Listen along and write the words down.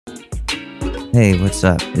Hey, what's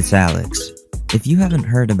up? It's Alex. If you haven't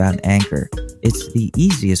heard about Anchor, it's the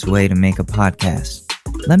easiest way to make a podcast.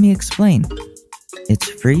 Let me explain. It's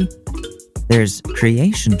free. There's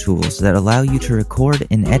creation tools that allow you to record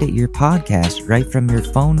and edit your podcast right from your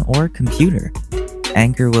phone or computer.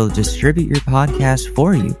 Anchor will distribute your podcast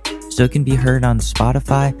for you, so it can be heard on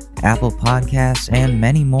Spotify, Apple Podcasts, and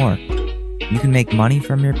many more. You can make money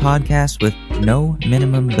from your podcast with no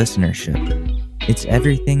minimum listenership. It's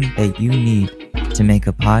everything that you need to make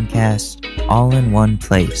a podcast all in one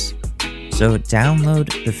place. So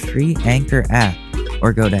download the free Anchor app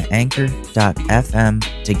or go to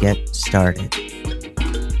anchor.fm to get started.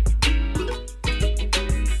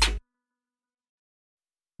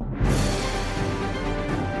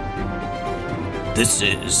 This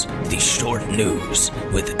is The Short News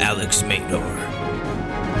with Alex Mador.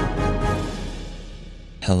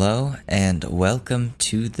 Hello and welcome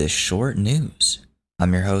to The Short News.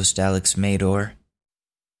 I'm your host, Alex Mador.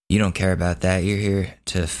 You don't care about that. You're here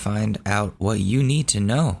to find out what you need to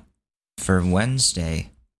know for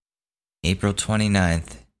Wednesday, April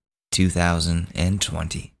 29th,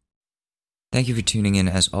 2020. Thank you for tuning in.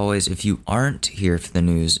 As always, if you aren't here for the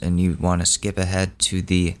news and you want to skip ahead to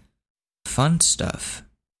the fun stuff,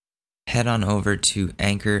 head on over to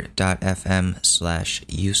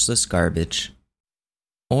anchor.fm/uselessgarbage,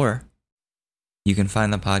 or you can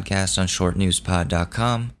find the podcast on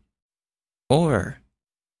shortnewspod.com, or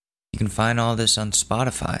you can find all this on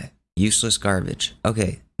Spotify. Useless Garbage.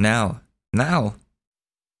 Okay, now,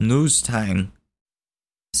 news time.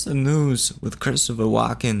 It's the news with Christopher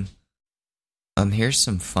Walken. Here's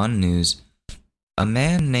some fun news. A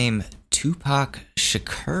man named Tupac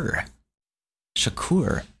Shakur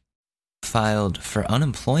filed for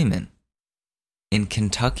unemployment in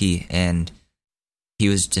Kentucky, and he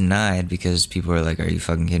was denied because people were like, are you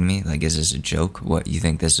fucking kidding me? Like, is this a joke? What, you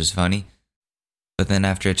think this is funny? But then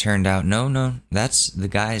after it turned out, no, that's the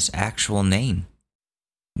guy's actual name.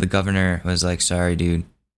 The governor was like, sorry, dude.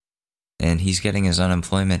 And he's getting his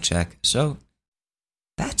unemployment check. So,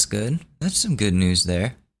 that's good. That's some good news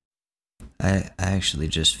there. I actually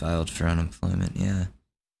just filed for unemployment, yeah.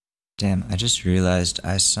 Damn, I just realized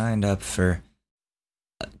I signed up for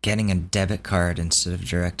getting a debit card instead of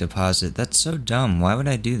direct deposit. That's so dumb. Why would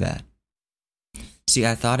I do that? See,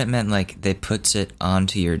 I thought it meant like they puts it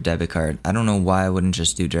onto your debit card. I don't know why I wouldn't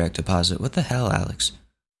just do direct deposit. What the hell, Alex?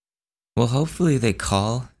 Well, hopefully they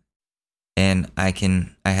call and I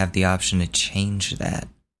have the option to change that.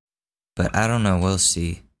 But I don't know, we'll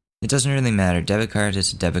see. It doesn't really matter. Debit card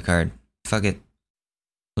is a debit card. Fuck it.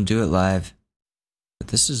 We'll do it live. But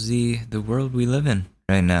this is the world we live in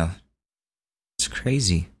right now. It's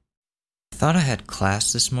crazy. I thought I had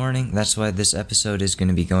class this morning. That's why this episode is going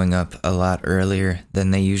to be going up a lot earlier than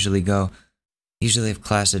they usually go. Usually have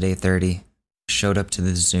class at 8:30. Showed up to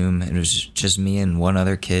the Zoom. It was just me and one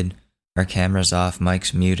other kid. Our camera's off,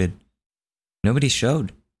 mic's muted. Nobody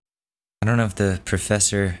showed. I don't know if the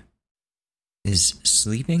professor is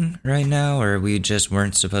sleeping right now or we just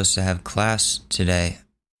weren't supposed to have class today.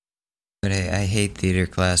 But I hate theater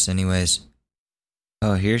class anyways.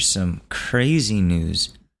 Oh, here's some crazy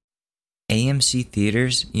news. AMC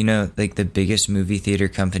Theaters, you know, like the biggest movie theater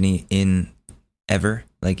company ever,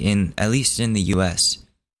 like at least in the US.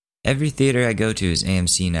 Every theater I go to is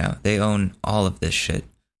AMC now. They own all of this shit.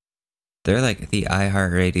 They're like the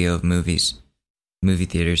iHeartRadio of movie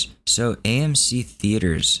theaters. So AMC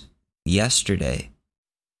Theaters yesterday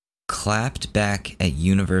clapped back at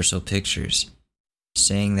Universal Pictures,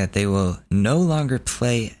 saying that they will no longer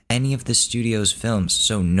play any of the studio's films,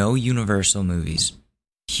 so no Universal movies.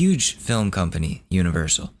 Huge film company,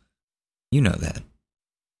 Universal. You know that.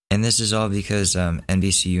 And this is all because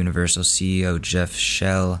NBC Universal CEO Jeff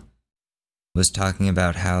Shell was talking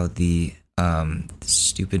about how the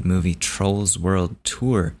stupid movie Trolls World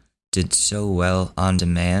Tour did so well on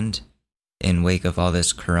demand in wake of all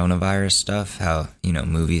this coronavirus stuff, how, you know,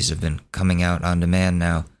 movies have been coming out on demand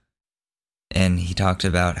now. And he talked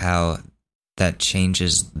about how that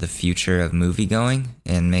changes the future of movie going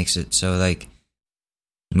and makes it so like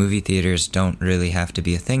movie theaters don't really have to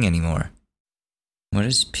be a thing anymore. What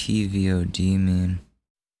does PVOD mean?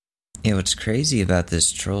 Yeah, what's crazy about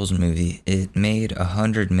this Trolls movie, it made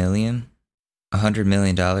 $100 million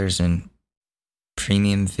in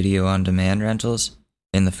premium video on demand rentals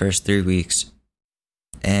in the first 3 weeks.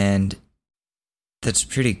 And that's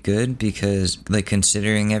pretty good because, like,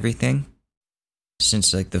 considering everything,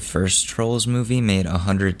 since like the first Trolls movie made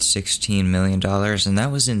 $116 million and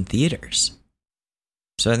that was in theaters.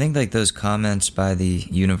 So I think like those comments by the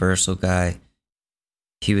Universal guy,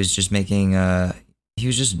 he was just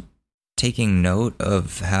taking note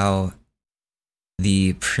of how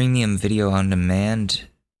the premium video on demand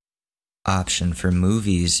option for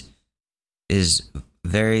movies is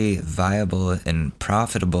very viable and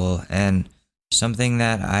profitable, and something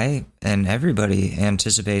that I and everybody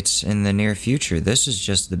anticipates in the near future. This is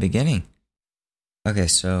just the beginning. Okay,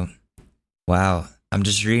 so, wow. I'm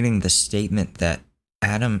just reading the statement that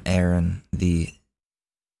Adam Aron, the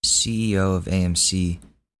CEO of AMC,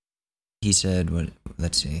 he said,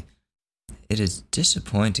 let's see. It is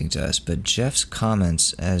disappointing to us, but Jeff's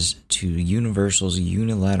comments as to Universal's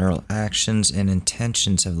unilateral actions and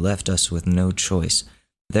intentions have left us with no choice.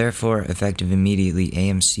 Therefore, effective immediately,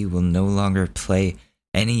 AMC will no longer play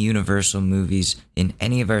any Universal movies in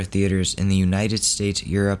any of our theaters in the United States,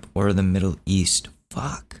 Europe, or the Middle East.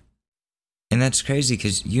 Fuck. And that's crazy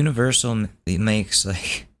because Universal makes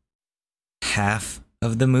like half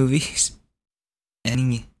of the movies.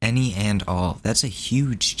 Any and all. That's a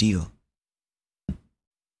huge deal.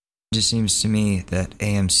 It just seems to me that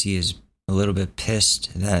AMC is a little bit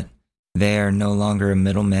pissed that they are no longer a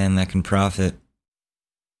middleman that can profit.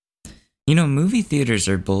 You know, movie theaters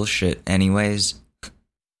are bullshit anyways.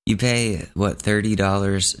 You pay, what,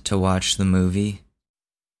 $30 to watch the movie?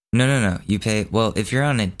 No. You pay, well, if you're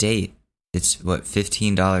on a date, it's, what,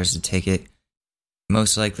 $15 a ticket.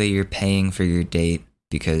 Most likely you're paying for your date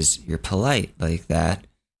because you're polite like that.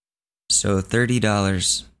 So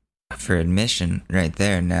 $30 for admission right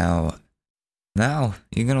there. Now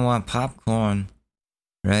you're going to want popcorn,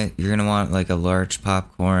 right? You're going to want like a large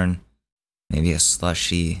popcorn, maybe a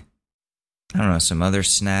slushie, I don't know, some other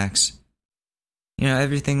snacks. You know,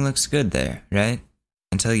 everything looks good there, right?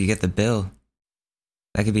 Until you get the bill.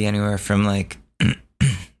 That could be anywhere from like,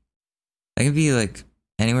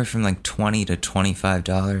 anywhere from like $20 to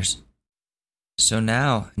 $25. So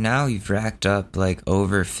now you've racked up like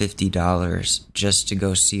over $50 just to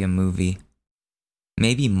go see a movie.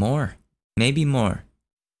 Maybe more.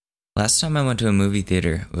 Last time I went to a movie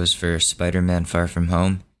theater was for Spider-Man Far From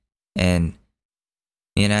Home, and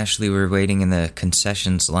me and Ashley were waiting in the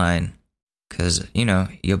concessions line because, you know,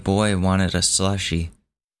 your boy wanted a slushie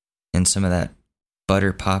and some of that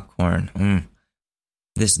butter popcorn.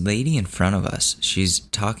 This lady in front of us, she's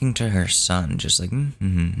talking to her son, just like,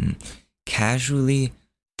 casually.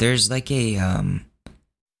 There's like a,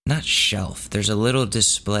 not shelf, there's a little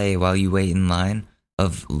display while you wait in line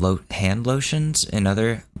of hand lotions and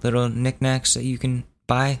other little knickknacks that you can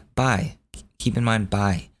buy. Keep in mind,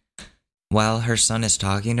 buy. While her son is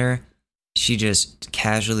talking to her, she just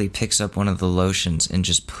casually picks up one of the lotions and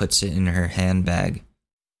just puts it in her handbag.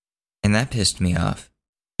 And that pissed me off.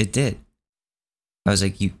 It did. I was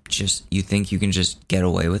like, you think you can just get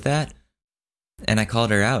away with that? And I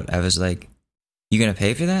called her out. I was like, you gonna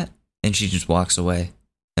pay for that? And she just walks away.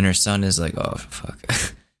 And her son is like, oh,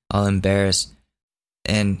 fuck. All embarrassed.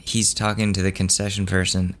 And he's talking to the concession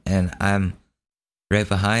person, and I'm right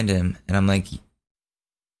behind him, and I'm like,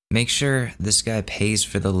 make sure this guy pays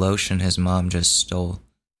for the lotion his mom just stole.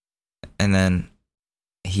 And then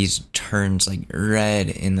he turns like red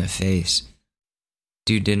in the face.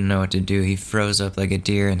 Dude didn't know what to do. He froze up like a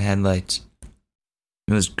deer in headlights.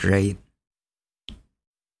 It was great.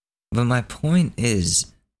 But my point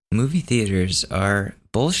is, movie theaters are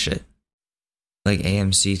bullshit. Like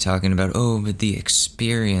AMC talking about, oh, but the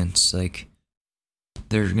experience, like,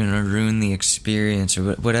 they're gonna ruin the experience,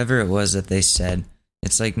 or whatever it was that they said.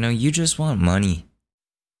 It's like, no, you just want money.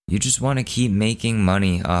 You just want to keep making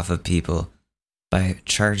money off of people by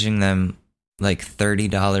charging them like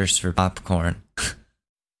 $30 for popcorn.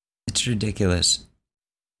 It's ridiculous.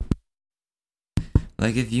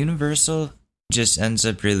 Like, if Universal just ends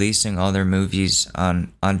up releasing all their movies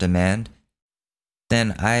on demand,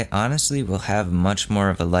 then I honestly will have much more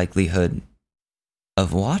of a likelihood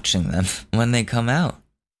of watching them when they come out.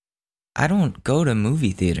 I don't go to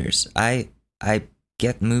movie theaters. I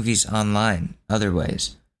get movies online other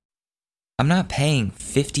ways. I'm not paying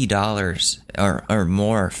 $50 or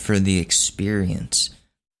more for the experience.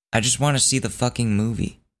 I just want to see the fucking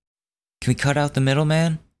movie. Can we cut out the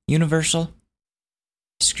middleman, Universal?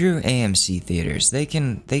 Screw AMC theaters. They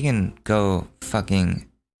can go fucking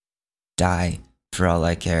die for all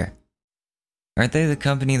I care. Aren't they the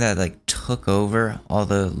company that like took over all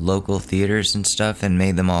the local theaters and stuff and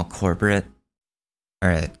made them all corporate?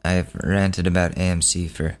 Alright, I've ranted about AMC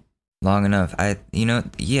for long enough.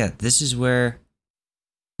 This is where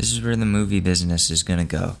the movie business is gonna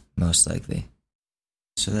go, most likely.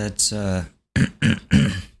 So that's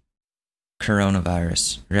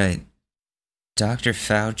coronavirus, right? Dr.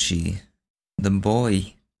 Fauci, the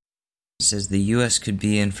boy, says the US could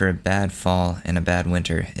be in for a bad fall and a bad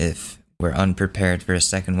winter if we're unprepared for a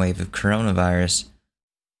second wave of coronavirus.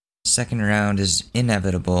 Second round is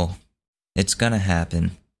inevitable. It's gonna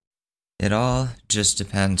happen. It all just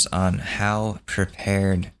depends on how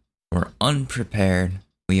prepared or unprepared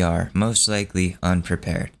we are. Most likely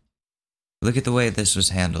unprepared. Look at the way this was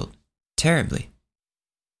handled. Terribly.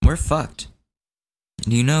 We're fucked.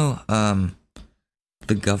 You know,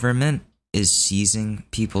 the government is seizing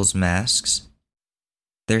people's masks.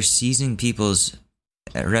 They're seizing people's,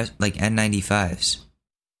 like, N95s.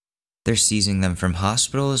 They're seizing them from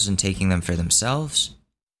hospitals and taking them for themselves.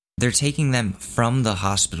 They're taking them from the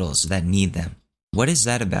hospitals that need them. What is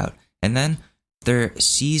that about? And then they're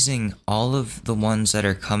seizing all of the ones that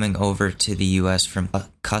are coming over to the US from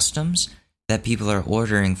customs that people are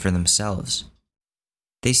ordering for themselves.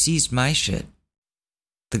 They seized my shit.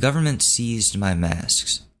 The government seized my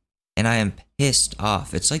masks. And I am pissed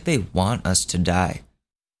off. It's like they want us to die.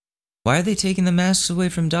 Why are they taking the masks away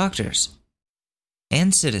from doctors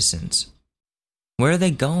and citizens? Where are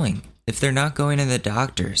they going if they're not going to the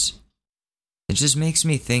doctors? It just makes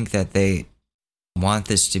me think that they want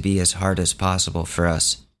this to be as hard as possible for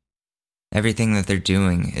us. Everything that they're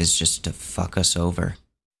doing is just to fuck us over.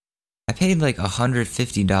 I paid like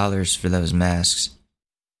 $150 for those masks.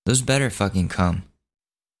 Those better fucking come.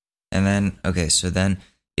 And then, okay, so then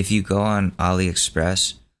if you go on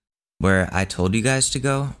AliExpress, where I told you guys to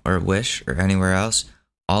go, or Wish, or anywhere else,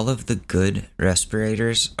 all of the good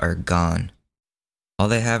respirators are gone. All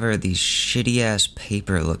they have are these shitty ass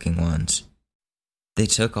paper looking ones. They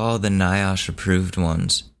took all the NIOSH approved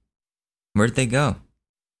ones. Where'd they go?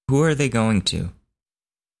 Who are they going to?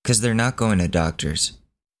 Because they're not going to doctors.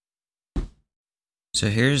 So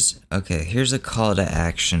here's a call to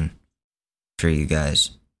action for you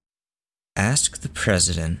guys. Ask the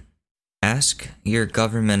president, ask your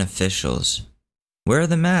government officials, where are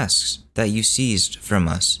the masks that you seized from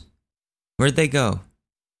us? Where'd they go?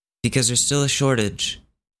 Because there's still a shortage.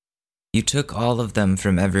 You took all of them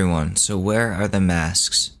from everyone, so where are the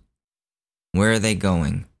masks? Where are they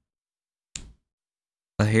going?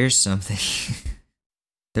 Well, here's something.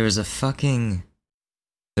 There's a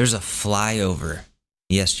flyover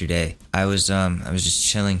yesterday. I was just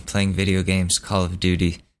chilling, playing video games, Call of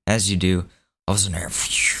Duty, as you do. I was in there,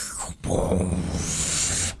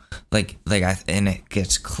 and it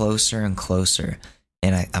gets closer and closer,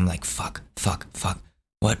 and I'm like, fuck.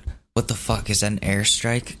 What the fuck, is that an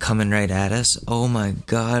airstrike coming right at us? Oh my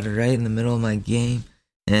god, right in the middle of my game.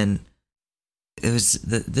 And it was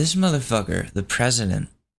this motherfucker, the president.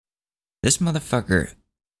 This motherfucker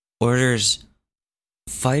orders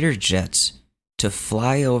fighter jets to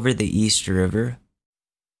fly over the East River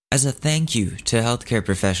as a thank you to healthcare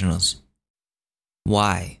professionals.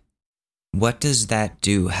 Why? What does that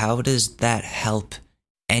do? How does that help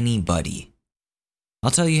anybody?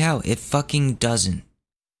 I'll tell you how, it fucking doesn't.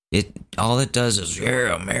 All it does is,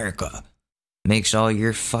 yeah, America. Makes all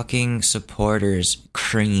your fucking supporters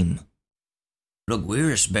cream. Look, we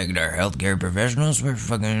respect our healthcare professionals. We're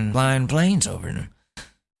fucking flying planes over them.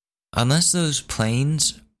 Unless those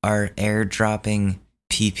planes are airdropping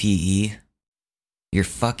PPE, you're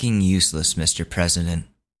fucking useless, Mr. President.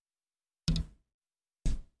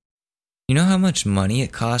 You know how much money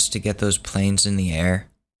it costs to get those planes in the air?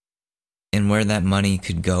 And where that money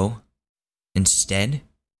could go instead?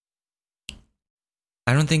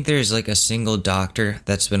 I don't think there's like a single doctor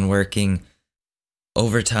that's been working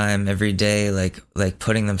overtime every day, like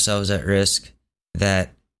putting themselves at risk, that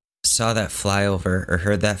saw that flyover or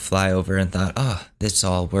heard that flyover and thought, oh, it's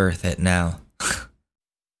all worth it now.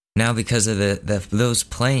 Now because of those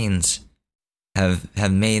planes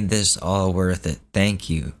have made this all worth it. Thank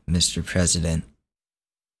you, Mr. President.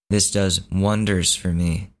 This does wonders for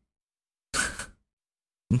me.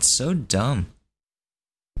 It's so dumb.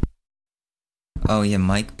 Oh yeah,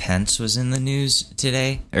 Mike Pence was in the news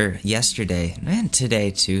today, or yesterday, and today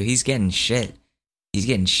too. He's getting shit. He's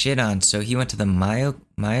getting shit on. So he went to the Mayo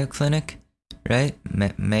Clinic, right?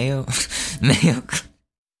 Mayo,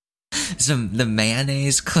 the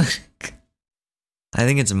mayonnaise clinic. I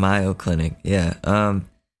think it's Mayo Clinic. Yeah.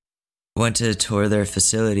 Went to tour their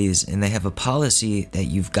facilities, and they have a policy that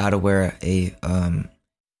you've got to wear a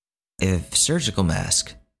surgical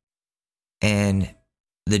mask. And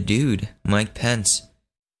the dude, Mike Pence,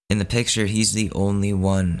 in the picture, he's the only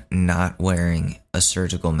one not wearing a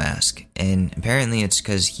surgical mask. And apparently it's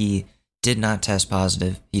because he did not test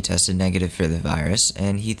positive. He tested negative for the virus,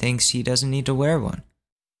 and he thinks he doesn't need to wear one.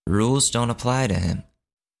 Rules don't apply to him.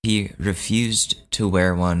 He refused to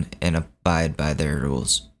wear one and abide by their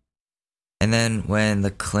rules. And then when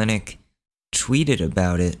the clinic tweeted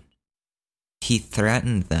about it, he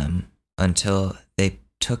threatened them until they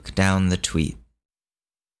took down the tweet.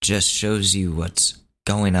 Just shows you what's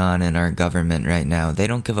going on in our government right now. They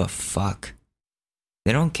don't give a fuck.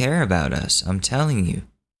 They don't care about us, I'm telling you.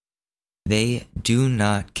 They do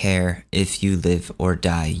not care if you live or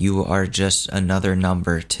die. You are just another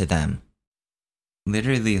number to them.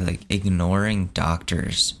 Literally, like, ignoring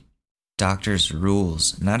doctors. Doctors'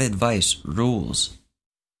 rules. Not advice, rules.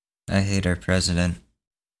 I hate our president.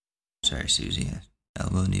 Sorry, Susie, I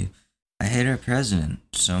elbowed you. I hate our president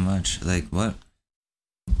so much. Like, what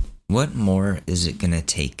more is it gonna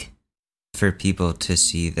take for people to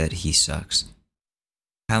see that he sucks?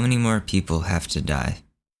 How many more people have to die?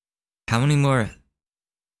 How many more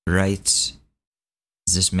rights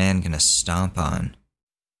is this man gonna stomp on?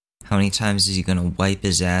 How many times is he gonna wipe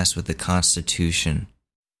his ass with the Constitution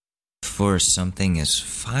before something is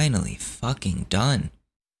finally fucking done?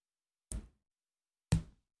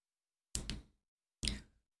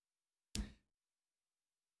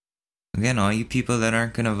 Again, all you people that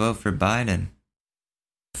aren't gonna vote for Biden,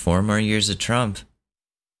 4 more years of Trump,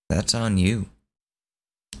 that's on you.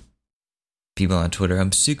 People on Twitter,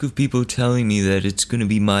 I'm sick of people telling me that it's gonna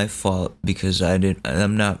be my fault because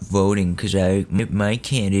I'm not voting because my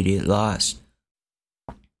candidate lost.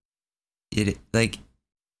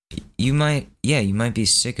 You might be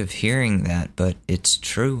sick of hearing that, but it's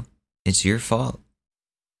true. It's your fault.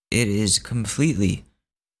 It is completely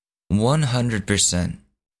 100%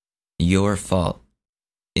 your fault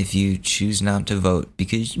if you choose not to vote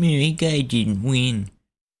because my guy didn't win.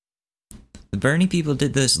 The Bernie people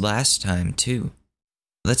did this last time too.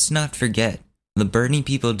 Let's not forget, the Bernie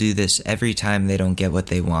people do this every time they don't get what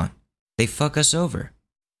they want. They fuck us over.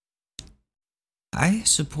 I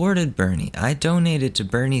supported Bernie. I donated to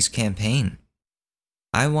Bernie's campaign.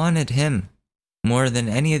 I wanted him more than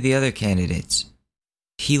any of the other candidates.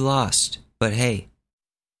 He lost, but hey,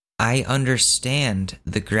 I understand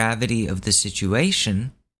the gravity of the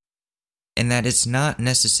situation and that it's not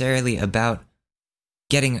necessarily about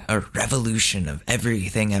getting a revolution of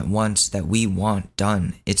everything at once that we want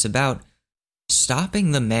done. It's about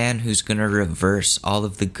stopping the man who's going to reverse all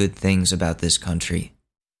of the good things about this country.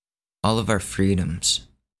 All of our freedoms,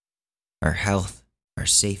 our health, our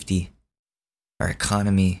safety, our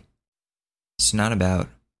economy. It's not about,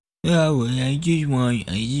 oh, I just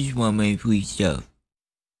want my free stuff.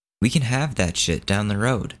 We can have that shit down the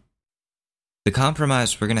road. The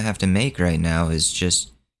compromise we're going to have to make right now is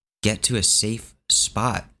just get to a safe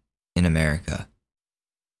spot in America.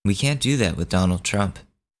 We can't do that with Donald Trump.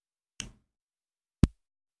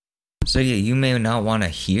 So yeah, you may not want to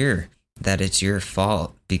hear that it's your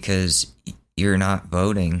fault because you're not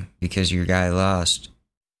voting because your guy lost,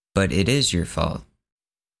 but it is your fault.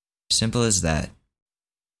 Simple as that.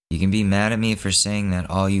 You can be mad at me for saying that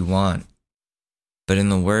all you want, but in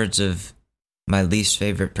the words of my least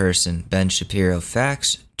favorite person, Ben Shapiro,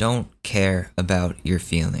 facts don't care about your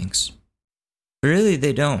feelings. Really,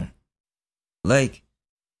 they don't. Like,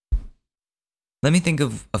 let me think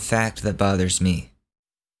of a fact that bothers me.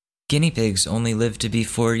 Guinea pigs only live to be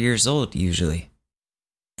 4 years old, usually.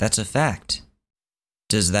 That's a fact.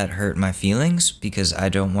 Does that hurt my feelings because I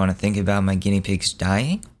don't want to think about my guinea pigs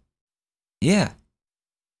dying? Yeah,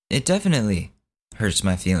 it definitely hurts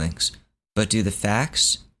my feelings. But do the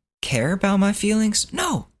facts care about my feelings?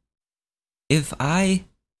 No. If I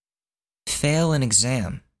fail an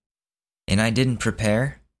exam and I didn't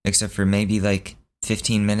prepare, except for maybe like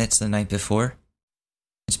 15 minutes the night before,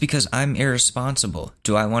 it's because I'm irresponsible.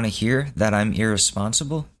 Do I want to hear that I'm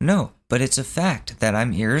irresponsible? No, but it's a fact that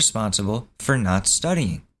I'm irresponsible for not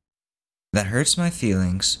studying. That hurts my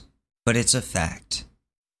feelings, but it's a fact.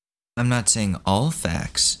 I'm not saying all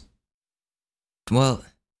facts. Well,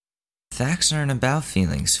 facts aren't about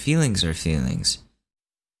feelings. Feelings are feelings.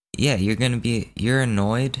 Yeah, you're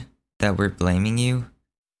annoyed that we're blaming you,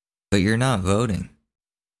 but you're not voting.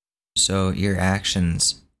 So your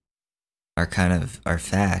actions are are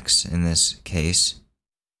facts in this case.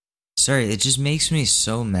 Sorry, it just makes me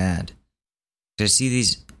so mad to see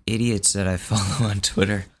these idiots that I follow on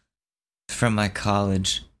Twitter from my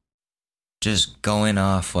college just going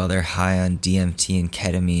off while they're high on DMT and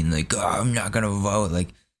ketamine, like, oh, I'm not gonna vote.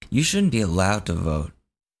 Like, you shouldn't be allowed to vote.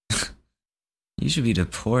 You should be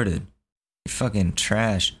deported. You're fucking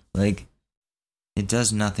trash. Like, it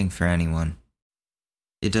does nothing for anyone.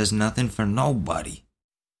 It does nothing for nobody.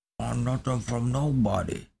 Oh, nothing from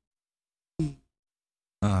nobody.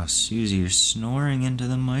 Oh, Susie, you're snoring into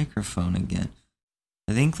the microphone again.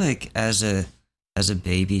 I think, like, as a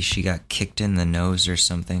baby, she got kicked in the nose or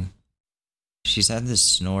something. She's had this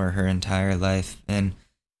snore her entire life, and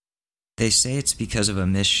they say it's because of a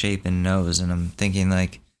misshapen nose, and I'm thinking,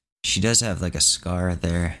 like, she does have, like, a scar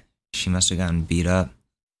there. She must have gotten beat up.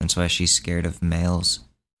 That's why she's scared of males.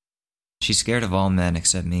 She's scared of all men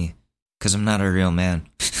except me, because I'm not a real man.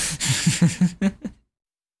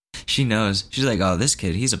 She knows. She's like, oh, this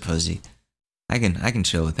kid, he's a pussy. I can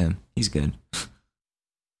chill with him. He's good.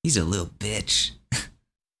 He's a little bitch.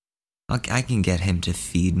 I can get him to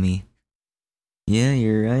feed me. Yeah,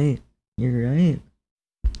 you're right. You're right.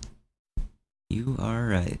 You are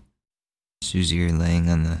right. Susie, you're laying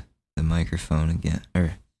on the microphone again.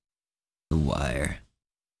 Or the wire.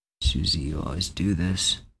 Susie, you always do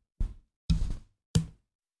this.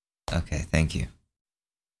 Okay, thank you.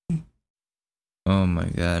 Oh my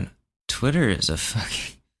god. Twitter is a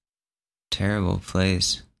fucking terrible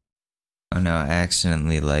place. Oh no, I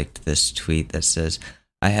accidentally liked this tweet that says,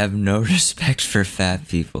 I have no respect for fat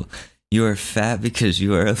people. You are fat because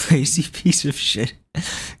you are a lazy piece of shit.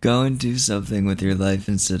 Go and do something with your life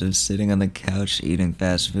instead of sitting on the couch eating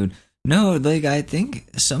fast food. No, like, I think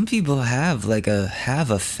some people have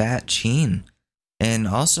a fat gene. And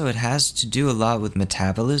also it has to do a lot with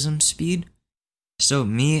metabolism speed. So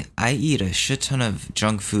me, I eat a shit ton of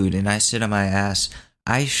junk food and I sit on my ass.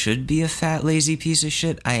 I should be a fat, lazy piece of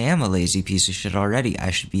shit. I am a lazy piece of shit already.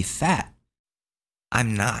 I should be fat.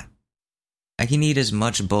 I'm not. I can eat as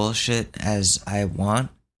much bullshit as I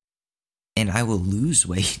want, and I will lose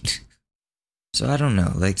weight. So I don't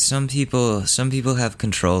know, like some people have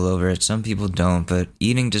control over it, some people don't, but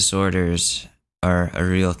eating disorders are a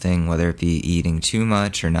real thing, whether it be eating too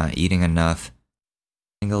much or not eating enough.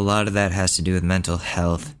 I think a lot of that has to do with mental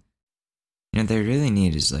health. You know, what they really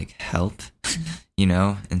need is like help, you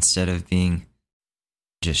know, instead of being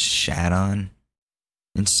just shat on.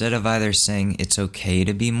 Instead of either saying it's okay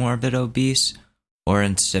to be morbid obese, or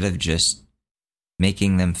instead of just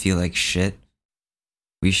making them feel like shit,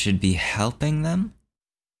 we should be helping them.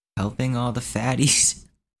 Helping all the fatties.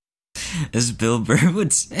 As Bill Burr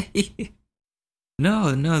would say.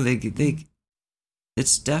 No,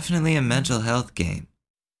 it's definitely a mental health game.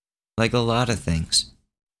 Like a lot of things.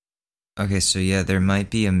 Okay, so yeah, there might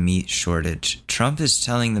be a meat shortage. Trump is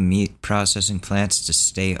telling the meat processing plants to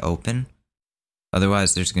stay open.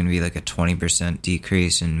 Otherwise, there's going to be like a 20%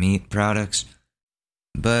 decrease in meat products.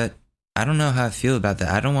 But I don't know how I feel about that.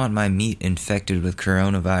 I don't want my meat infected with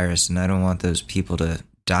coronavirus, and I don't want those people to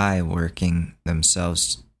die working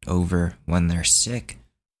themselves over when they're sick.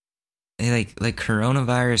 Like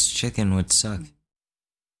coronavirus chicken would suck.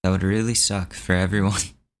 That would really suck for everyone.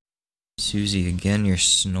 Susie, again, you're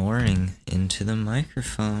snoring into the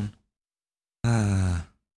microphone. I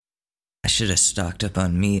should have stocked up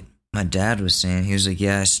on meat. My dad was saying, he was like,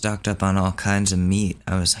 yeah, I stocked up on all kinds of meat.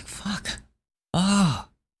 I was like, fuck. Oh.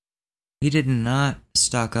 He did not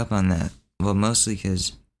stock up on that. Well, mostly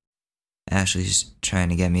because Ashley's trying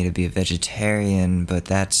to get me to be a vegetarian, but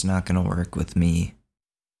that's not going to work with me.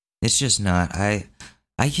 It's just not. I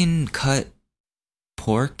can cut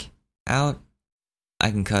pork out.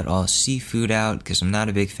 I can cut all seafood out because I'm not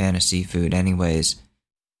a big fan of seafood anyways.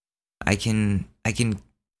 I can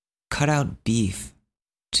cut out beef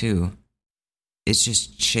too. It's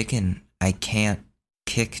just chicken. I can't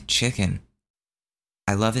kick chicken.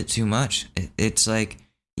 I love it too much. It's like,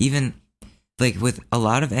 even like with a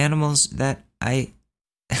lot of animals that a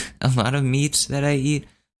lot of meats that I eat,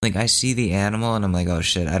 like I see the animal and I'm like, oh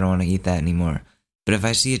shit, I don't want to eat that anymore. But if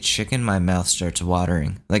I see a chicken, my mouth starts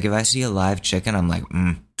watering. Like if I see a live chicken, I'm like,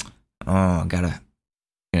 gonna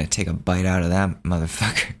take a bite out of that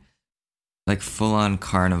motherfucker. Like full on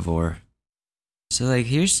carnivore. So like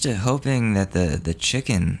here's to hoping that the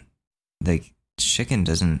chicken, like chicken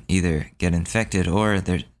doesn't either get infected or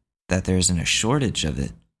that there isn't a shortage of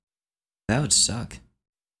it. That would suck.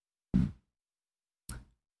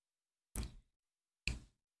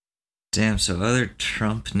 Damn, so other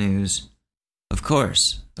Trump news. Of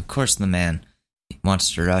course the man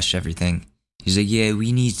wants to rush everything. He's like, yeah,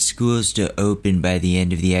 we need schools to open by the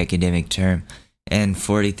end of the academic term. And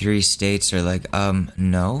 43 states are like,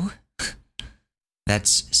 no?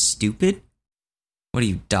 That's stupid? What are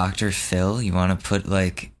you, Dr. Phil? You want to put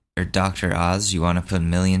or Dr. Oz, you want to put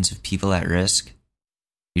millions of people at risk?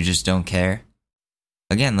 You just don't care?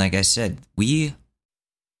 Again, like I said,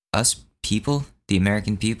 us people, the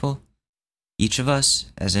American people, each of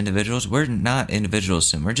us as individuals, we're not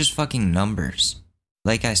individuals, we're just fucking numbers.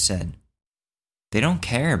 Like I said, they don't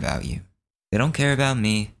care about you. They don't care about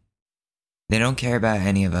me. They don't care about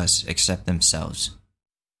any of us except themselves.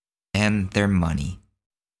 And their money.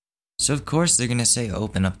 So of course they're gonna say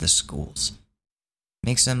open up the schools.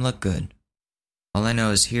 Makes them look good. All I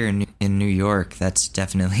know is here in New York, that's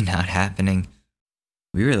definitely not happening.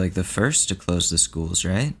 We were like the first to close the schools,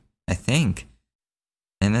 right? I think.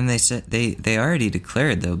 And then they said they already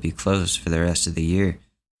declared they'll be closed for the rest of the year.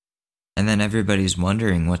 And then everybody's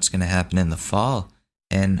wondering what's going to happen in the fall.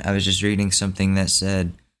 And I was just reading something that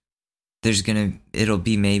said it'll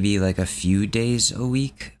be maybe like a few days a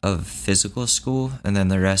week of physical school, and then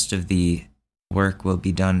the rest of the work will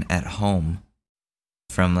be done at home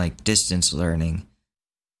from like distance learning.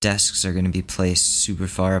 Desks are going to be placed super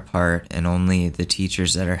far apart, and only the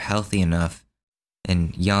teachers that are healthy enough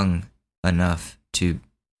and young enough to,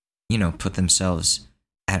 put themselves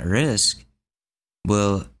at risk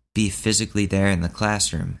will be physically there in the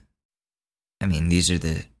classroom. I mean,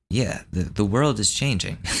 the world is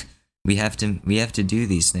changing. We have to do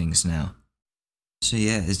these things now. So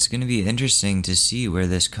yeah, it's going to be interesting to see where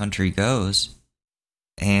this country goes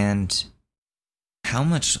and how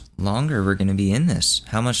much longer we're going to be in this.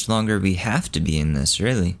 How much longer we have to be in this,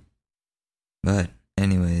 really. But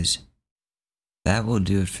anyways, that will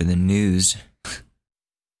do it for the news.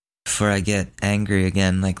 Before I get angry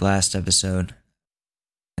again like last episode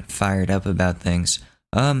and fired up about things.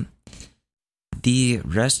 The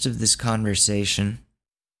rest of this conversation,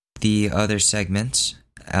 the other segments,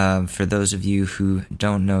 for those of you who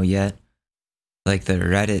don't know yet, like the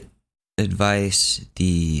Reddit advice,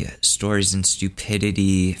 the stories and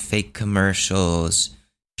stupidity, fake commercials,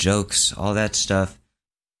 jokes, all that stuff,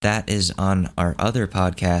 that is on our other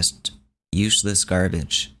podcast, Useless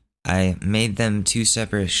Garbage. I made them 2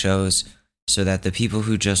 separate shows so that the people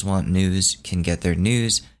who just want news can get their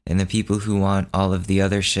news, and the people who want all of the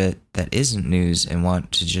other shit that isn't news and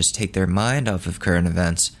want to just take their mind off of current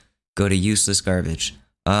events go to Useless Garbage.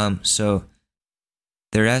 So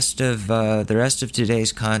the rest of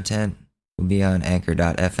today's content will be on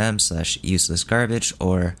anchor.fm/uselessgarbage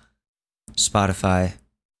or Spotify.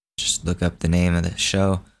 Just look up the name of the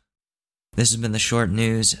show. This has been the Short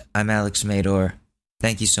News. I'm Alex Mador.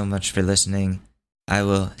 Thank you so much for listening. I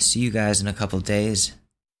will see you guys in a couple days.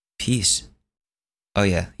 Peace. Oh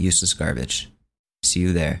yeah, Useless Garbage. See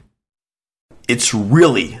you there. It's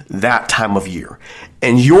really that time of year,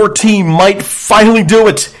 and your team might finally do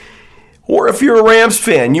it. Or if you're a Rams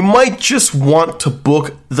fan, you might just want to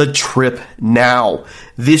book the trip now.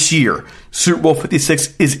 This year, Super Bowl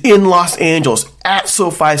 56 is in Los Angeles at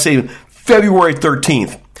SoFi Stadium, February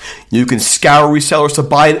 13th. You can scour resellers to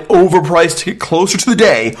buy an overpriced ticket closer to the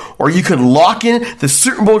day, or you can lock in the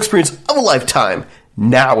Super Bowl experience of a lifetime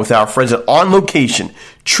now with our friends at On Location.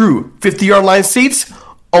 True 50-yard line seats,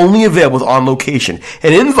 only available with On Location.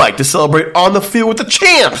 An invite to celebrate on the field with the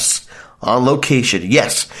champs. On Location.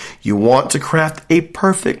 Yes, you want to craft a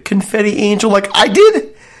perfect confetti angel like I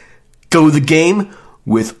did? Go to the game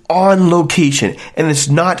with On Location. And it's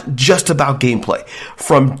not just about gameplay.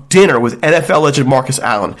 From dinner with NFL legend Marcus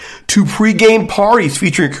Allen to pre-game parties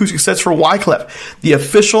featuring acoustic sets from Wyclef, the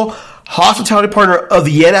official hospitality partner of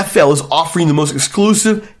the NFL is offering the most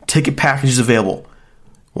exclusive ticket packages available.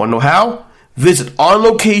 Want to know how? Visit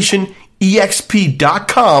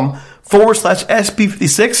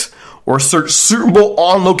onlocation.exp.com/SP56 or search Super Bowl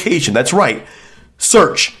On Location. That's right.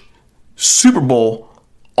 Search Super Bowl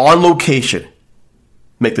On Location.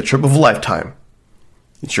 Make the trip of a lifetime.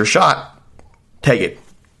 It's your shot. Take it.